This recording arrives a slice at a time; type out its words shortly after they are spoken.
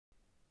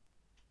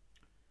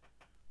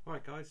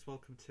Alright guys,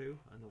 welcome to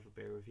another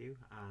beer review,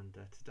 and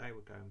today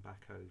we're going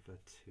back over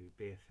to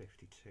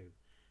Beer52,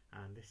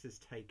 and this is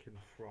taken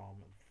from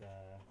the...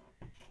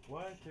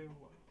 Where do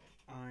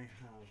I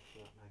have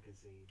that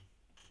magazine?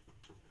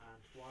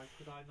 And why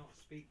could I not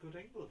speak good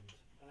England?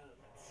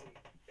 Let's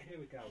see, here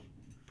we go.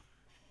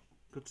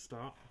 Good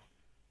start.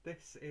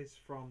 This is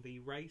from the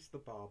Raise the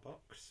Bar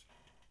box,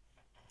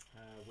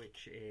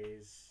 which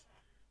is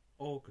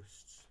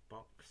August's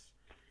box,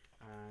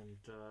 and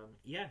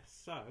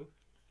so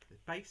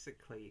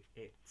basically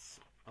it's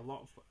a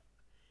lot of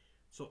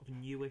sort of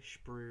newish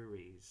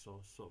breweries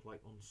or sort of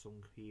like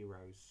unsung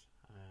heroes,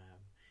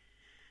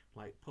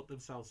 like put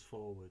themselves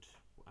forward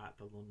at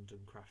the London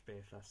Craft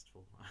Beer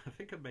Festival. I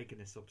think I'm making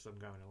this up as I'm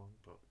going along,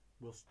 but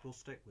we'll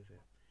stick with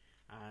it.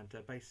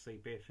 And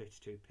basically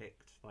Beer52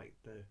 picked like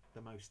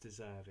the most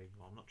deserving,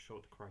 or I'm not sure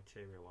what the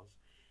criteria was,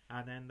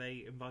 and then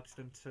they invited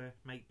them to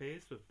make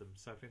beers with them.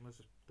 So I think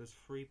there's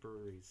 3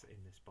 breweries in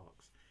this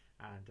box,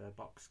 and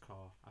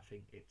Boxcar, I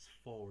think it's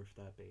 4 of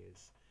their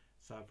beers.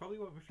 So I probably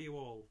won't review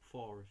all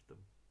 4 of them,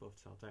 but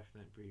I'll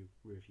definitely be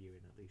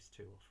reviewing at least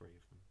 2 or 3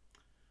 of them.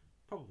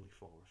 Probably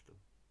 4 of them.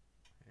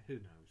 Who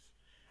knows?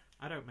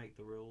 I don't make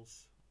the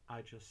rules,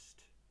 I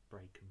just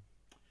break them.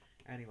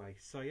 Anyway,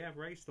 so yeah,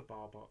 Raise the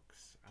Bar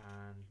box,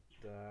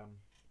 and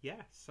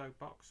yeah, so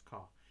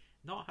Boxcar.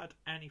 Not had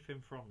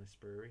anything from this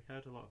brewery,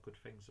 heard a lot of good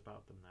things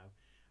about them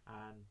though.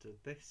 And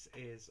this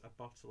is a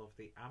bottle of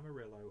the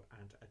Amarillo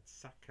and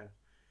Azacca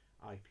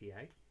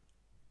IPA,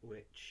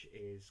 which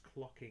is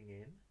clocking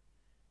in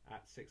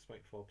at 6.4%.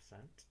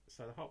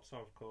 So the hops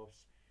are of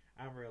course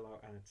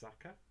Amarillo and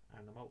Azacca,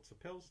 and the malts are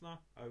Pilsner,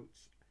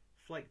 oats,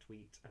 flaked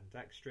wheat and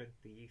dextrin.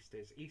 The yeast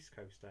is East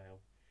Coast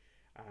Ale,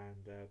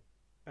 and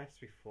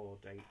best before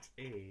date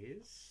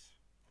is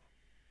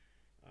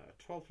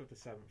 12th of the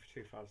 7th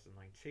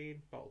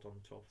 2019, bottled on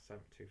 12th of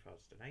 7th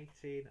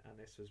 2018, and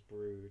this was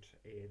brewed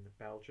in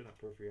Belgium at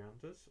Brewery.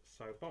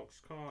 So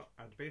Boxcar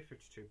and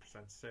Beer52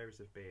 presents a series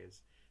of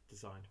beers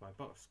designed by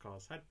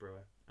Boxcar's head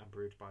brewer and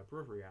brewed by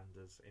Brewery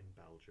in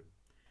Belgium.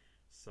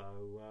 So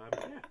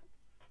yeah,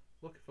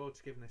 looking forward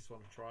to giving this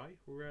one a try.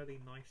 Really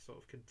nice sort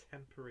of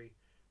contemporary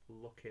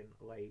looking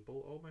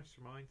label, almost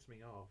reminds me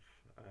of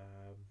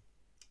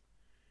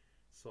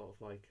sort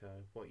of like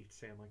what you'd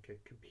see on like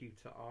a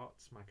computer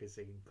arts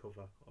magazine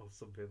cover or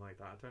something like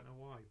that. I don't know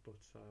why, but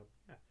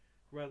yeah,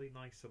 really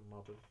nice and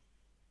modern.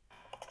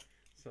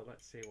 So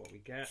let's see what we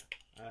get.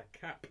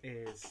 Cap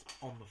is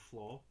on the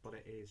floor, but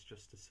it is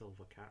just a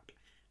silver cap,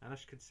 and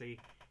as you can see,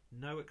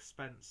 no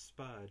expense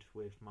spared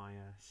with my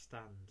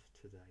stand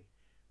today.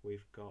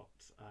 We've got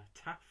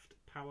Taft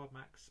Power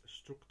Max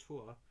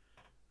Struktur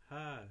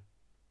hair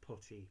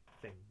putty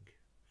thing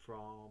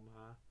from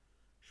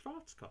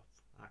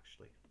Schwarzkopf,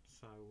 actually.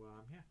 So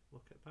yeah,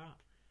 look at that.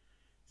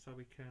 So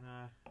we can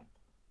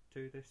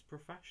do this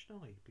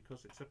professionally,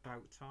 because it's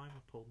about time I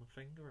pull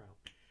my finger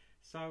out.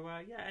 So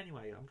yeah,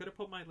 anyway, I'm going to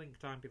put my link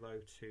down below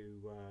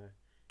to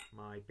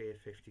my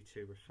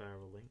Beer52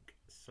 referral link.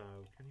 So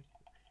can you...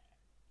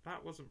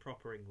 That wasn't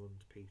proper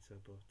England, Peter,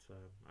 but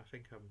I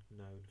think I'm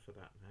known for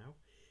that now.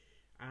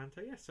 And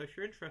yeah, so if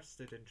you're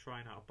interested in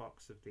trying out a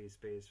box of these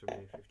beers from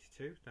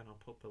Beer52, then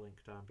I'll put the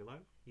link down below.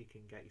 You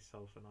can get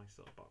yourself a nice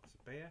little box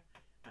of beer,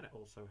 and it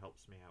also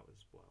helps me out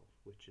as well,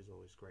 which is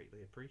always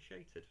greatly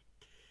appreciated.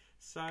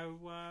 So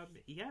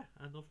yeah,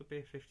 another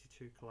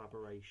Beer52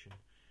 collaboration,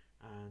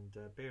 and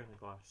beer in a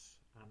glass,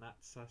 and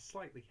that's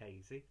slightly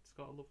hazy. It's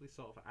got a lovely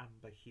sort of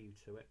amber hue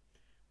to it,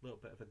 a little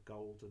bit of a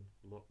golden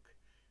look.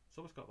 It's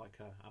almost got like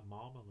a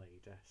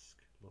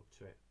marmalade-esque look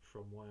to it.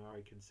 From where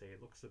I can see,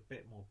 it looks a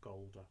bit more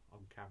golder on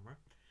camera.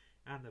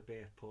 And the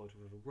beer poured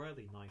with a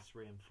really nice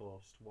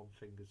reinforced 1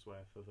 finger's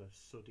worth of a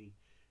suddy,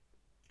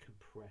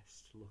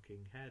 compressed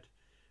looking head.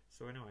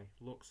 So anyway,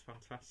 looks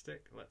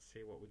fantastic. Let's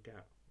see what we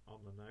get on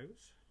the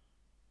nose.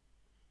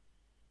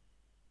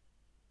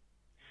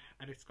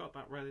 And it's got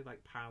that really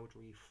like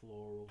powdery,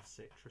 floral,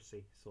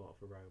 citrusy sort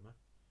of aroma.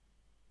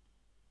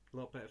 A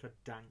little bit of a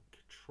dank,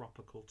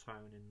 tropical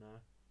tone in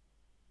there.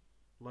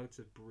 Loads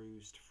of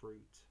bruised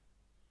fruit.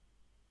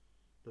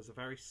 There's a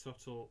very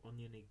subtle,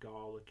 oniony,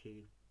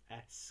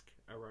 garlicky-esque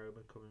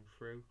aroma coming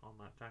through on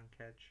that dank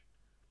edge.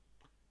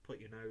 Put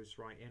your nose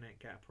right in it,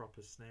 get a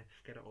proper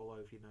sniff, get it all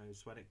over your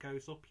nose. When it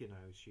goes up your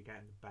nose, you're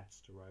getting the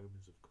best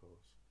aromas, of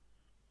course.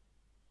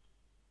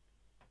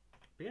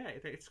 But yeah,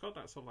 it's got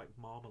that sort of like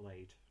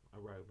marmalade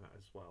aroma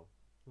as well.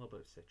 A little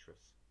bit of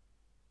citrus.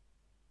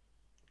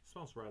 It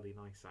smells really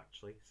nice,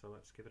 actually, so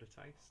let's give it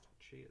a taste.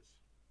 Cheers.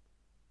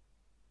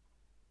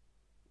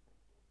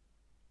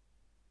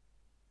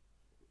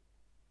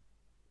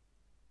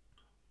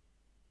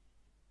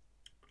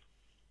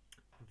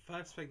 And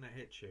first thing that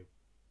hits you,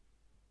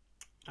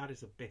 that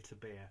is a bitter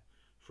beer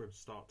from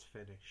start to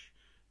finish,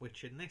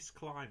 which in this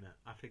climate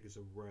I think is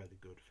a really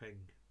good thing,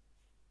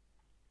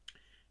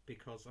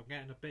 because I'm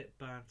getting a bit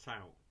burnt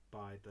out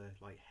by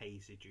the like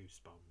hazy juice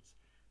bombs.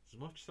 As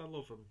much as I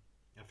love them,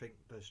 I think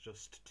there's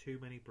just too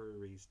many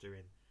breweries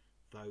doing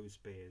those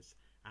beers,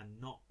 and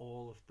not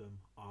all of them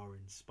are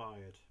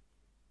inspired.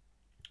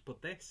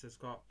 But this has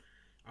got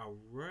a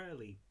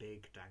really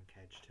big dank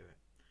edge to it.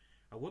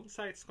 I wouldn't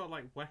say it's got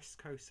like West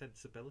Coast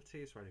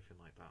sensibilities or anything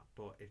like that,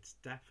 but it's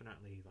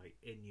definitely like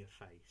in your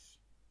face.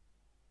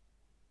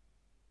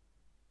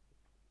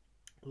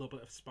 A little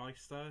bit of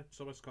spice there. It's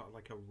almost got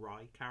like a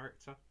rye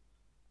character.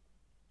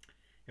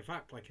 In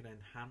fact, like an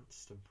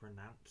enhanced and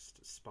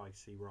pronounced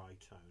spicy rye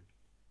tone.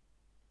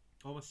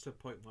 Almost to a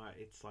point where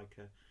it's like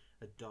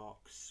a dark,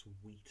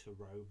 sweet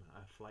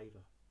aroma, flavour.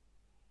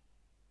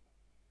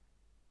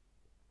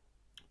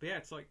 But yeah,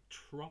 it's like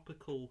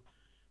tropical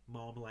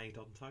marmalade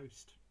on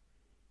toast.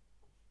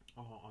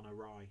 Or on a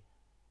rye.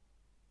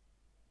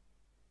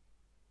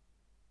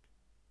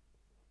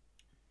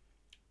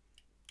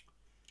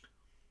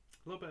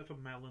 A little bit of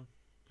a melon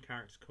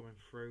character coming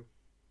through.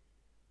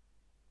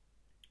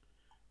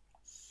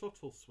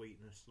 Subtle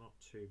sweetness, not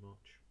too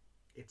much.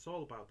 It's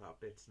all about that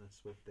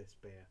bitterness with this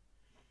beer.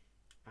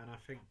 And I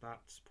think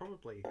that's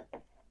probably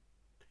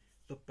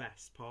the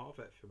best part of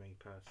it for me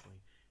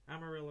personally.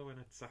 Amarillo and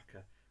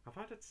Azacca. I've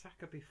had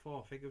Azacca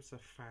before. I think it was a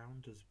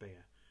founder's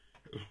beer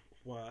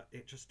where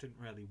it just didn't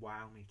really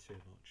wow me too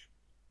much.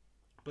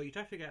 But you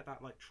definitely get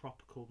that like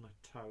tropical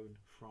tone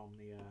from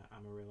the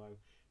Amarillo.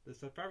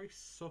 There's a very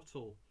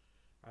subtle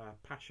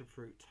passion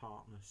fruit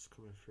tartness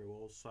coming through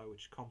also,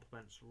 which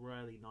complements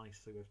really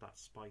nicely with that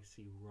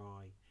spicy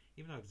rye.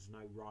 Even though there's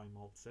no rye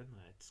malts in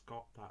there, it's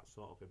got that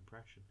sort of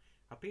impression.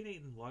 I've been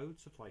eating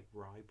loads of like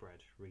rye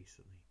bread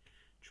recently,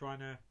 trying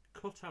to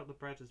cut out the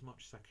bread as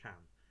much as I can,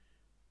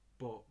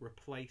 but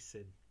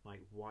replacing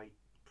like white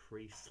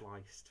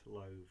pre-sliced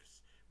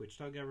loaves, which,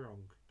 don't get me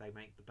wrong, they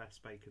make the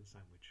best bacon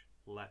sandwich,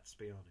 let's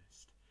be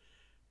honest.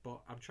 But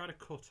I'm trying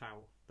to cut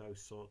out those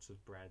sorts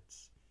of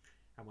breads,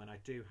 and when I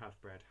do have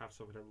bread, have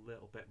something a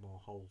little bit more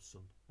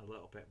wholesome, a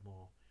little bit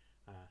more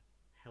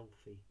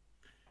healthy.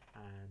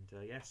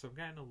 And yeah, so I'm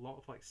getting a lot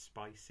of like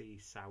spicy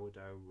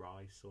sourdough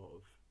rye sort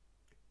of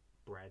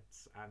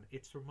breads, and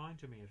it's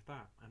reminding me of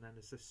that. And then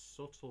there's this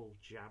subtle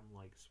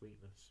jam-like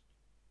sweetness.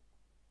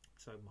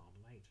 So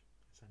marmalade,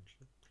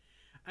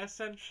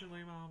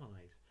 essentially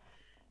marmalade.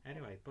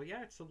 Anyway, but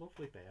yeah, it's a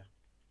lovely beer.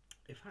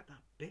 In fact,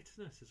 that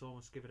bitterness has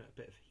almost given it a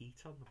bit of heat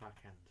on the back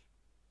end,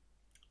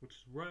 which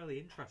is really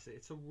interesting.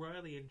 It's a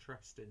really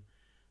interesting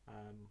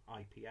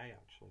IPA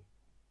actually.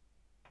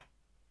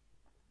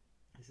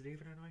 Is it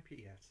even an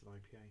IPA? Yeah, it's an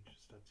IPA,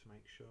 just had to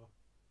make sure.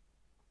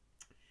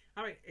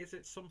 I mean, is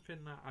it something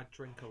that I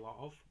drink a lot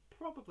of?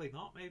 Probably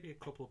not. Maybe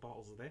a couple of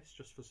bottles of this,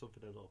 just for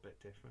something a little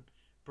bit different.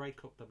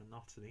 Break up the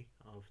monotony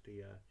of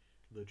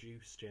the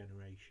juice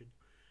generation.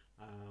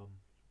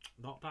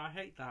 Not that I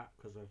hate that,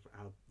 because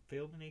I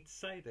feel the need to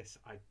say this.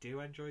 I do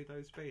enjoy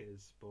those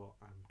beers, but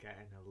I'm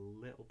getting a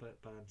little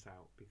bit burnt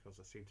out because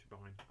I seem to be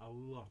buying a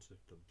lot of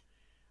them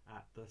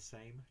at the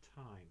same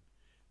time.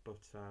 But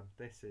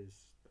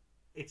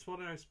it's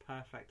one of those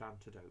perfect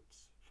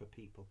antidotes for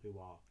people who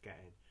are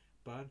getting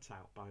burnt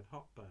out by the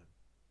hop burn.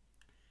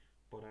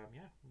 But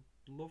yeah,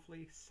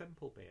 lovely,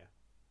 simple beer.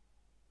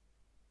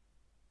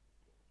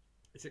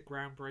 Is it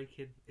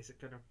groundbreaking? Is it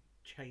going to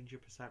change your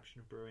perception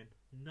of brewing?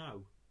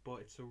 No, but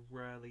it's a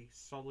really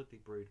solidly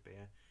brewed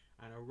beer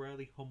and a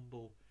really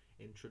humble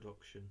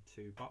introduction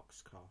to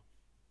Boxcar.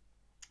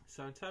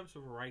 So in terms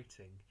of a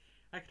rating,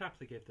 I could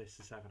happily give this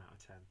a 7 out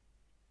of 10.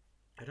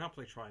 I'd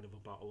happily try another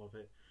bottle of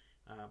it.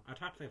 I'd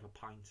happily have a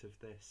pint of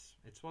this.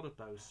 It's one of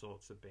those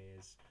sorts of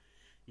beers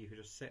you could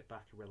just sit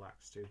back and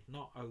relax to.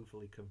 Not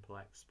overly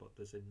complex, but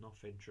there's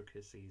enough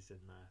intricacies in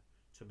there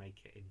to make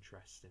it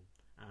interesting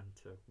and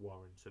to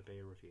warrant a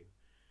beer review.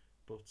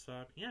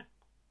 But yeah,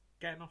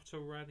 getting off to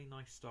a really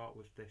nice start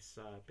with this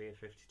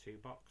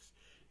Beer52 box.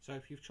 So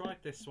if you've tried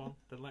this one,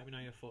 then let me know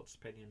your thoughts,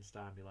 opinions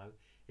down below.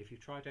 If you've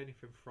tried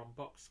anything from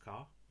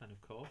Boxcar, then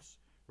of course,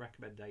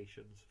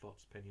 recommendations,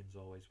 thoughts, opinions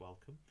always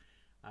welcome.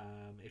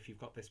 If you've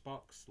got this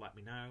box, let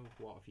me know.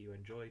 What have you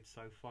enjoyed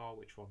so far?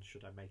 Which ones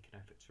should I make an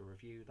effort to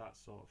review? That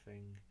sort of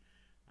thing.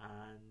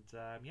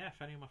 And yeah,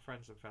 if any of my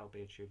friends and fellow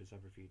beer tubers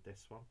have reviewed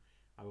this one,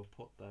 I will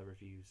put their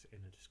reviews in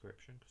the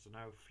description, because I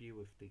know a few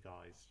of the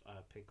guys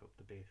pick up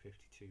the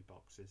Beer52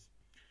 boxes.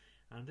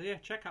 And yeah,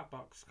 check out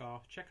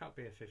Boxcar, check out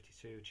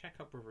Beer52, check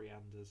out Brewery,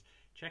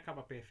 check out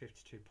my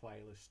Beer52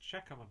 playlist,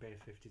 check out my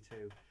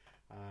Beer52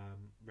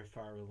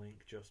 referral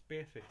link, just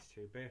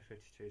Beer52,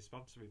 Beer52,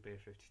 sponsor me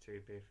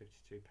Beer52,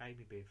 Beer52, pay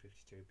me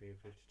Beer52,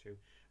 Beer52.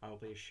 I'll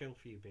be a shill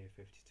for you,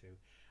 Beer52.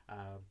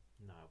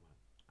 No,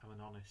 I'm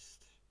an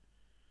honest,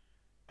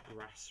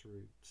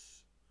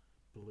 grassroots,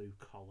 blue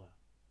collar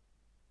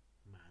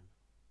man.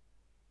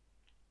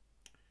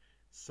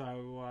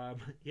 So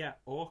yeah,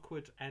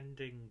 awkward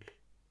ending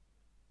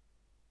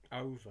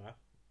over,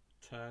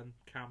 turn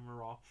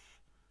camera off,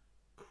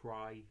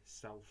 cry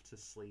self to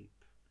sleep,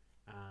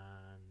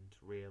 and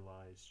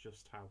realise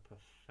just how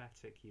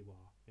pathetic you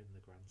are in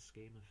the grand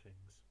scheme of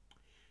things.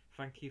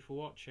 Thank you for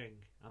watching,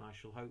 and I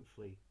shall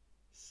hopefully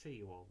see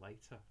you all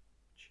later.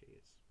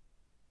 Cheers.